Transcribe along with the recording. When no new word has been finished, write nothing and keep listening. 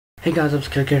Hey guys, I'm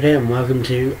Q&A Ever and welcome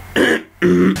to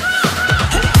another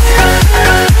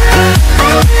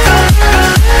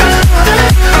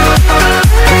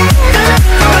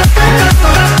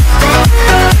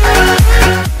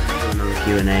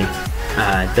Q&A.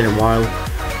 It's been a while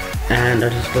and I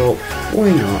just thought,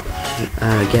 why not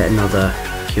get another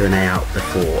Q&A out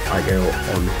before I go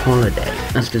on holiday.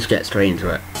 Let's just get straight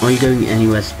into it. Are you going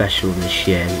anywhere special this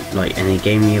year, like any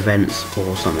gaming events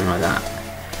or something like that?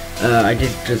 I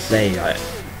did just say like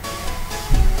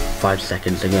 5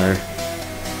 seconds ago.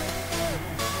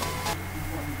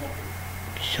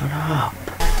 Shut up.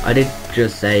 I did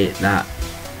just say that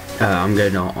I'm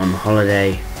going on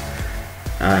holiday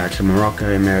to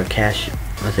Morocco and Marrakesh,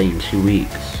 I think in 2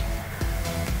 weeks.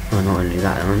 Well, not only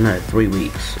that, I don't know, 3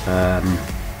 weeks.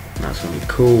 That's gonna be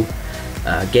cool.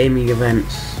 Gaming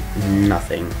events,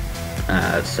 nothing.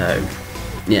 So,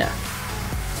 yeah,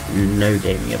 no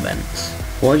gaming events.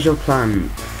 What is your plan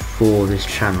for this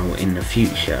channel in the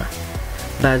future?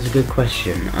 That is a good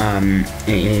question. It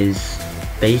is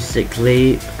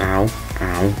basically, ow,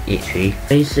 itchy.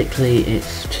 Basically,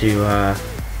 it's to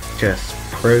just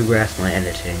progress my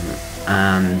editing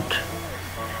and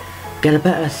get a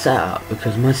better setup,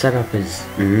 because my setup is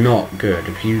not good.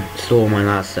 If you saw my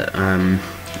last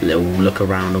little look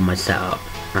around on my setup,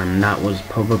 and that was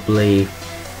probably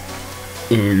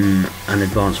in an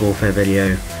Advanced Warfare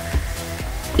video,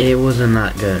 it wasn't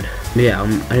that good. But yeah,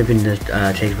 I'm hoping to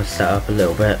change my setup a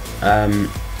little bit.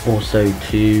 Also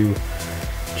to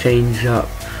change up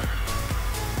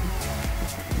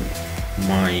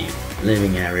my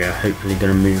living area. Hopefully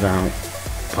gonna move out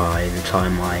by the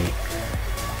time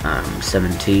I'm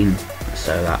 17,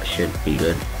 so that should be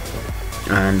good.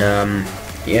 And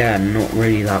yeah, not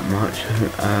really that much.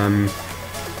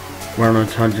 We're on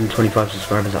 125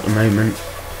 subscribers at the moment,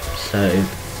 so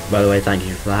by the way, thank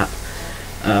you for that.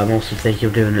 I'm also thinking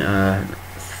of doing a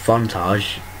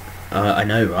funtage. I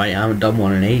know, right? I haven't done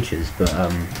one in ages, but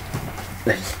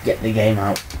let's get the game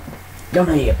out. Come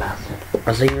here, you bastard. I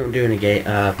was thinking of doing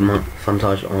a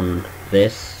funtage on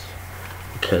this,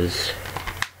 because,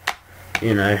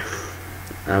 you know,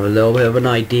 I have a little bit of an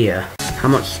idea. How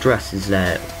much stress is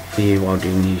there for you while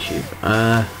doing YouTube?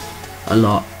 A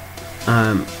lot.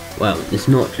 Well, it's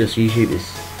not just YouTube,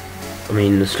 I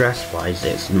mean, the stress wise,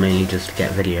 it's mainly just to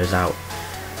get videos out,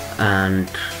 and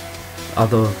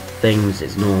other things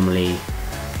it's normally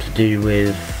to do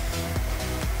with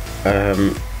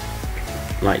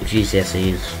like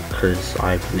GCSEs, because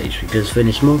I've literally just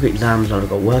finished mock exams. I've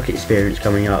got work experience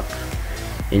coming up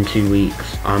in 2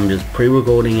 weeks. I'm just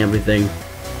pre-recording everything,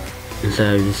 and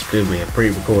so this is going to be a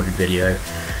pre-recorded video,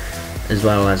 as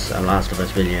well as a Last of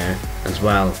Us video, as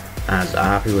well as a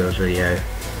Happy Wheels video,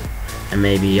 and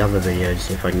maybe other videos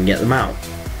if I can get them out.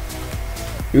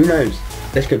 Who knows?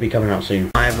 This could be coming out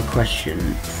soon. I have a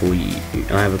question for you.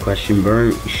 I have a question,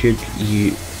 bro. Should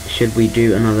we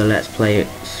do another Let's Play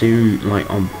soon, like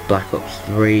on Black Ops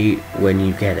 3 when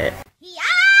you get it? Yeah!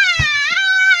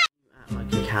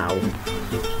 Like a cow.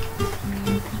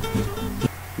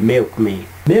 Milk me,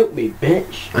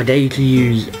 bitch. I dare you to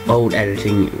use old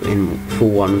editing for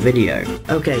one video.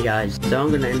 Okay guys, so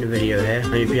I'm gonna end the video here.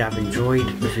 And if you have enjoyed,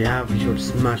 if you have, be sure to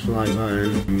smash the like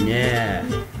button. Yeah,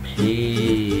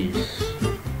 peace.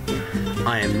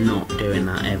 I am not doing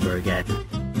that ever again.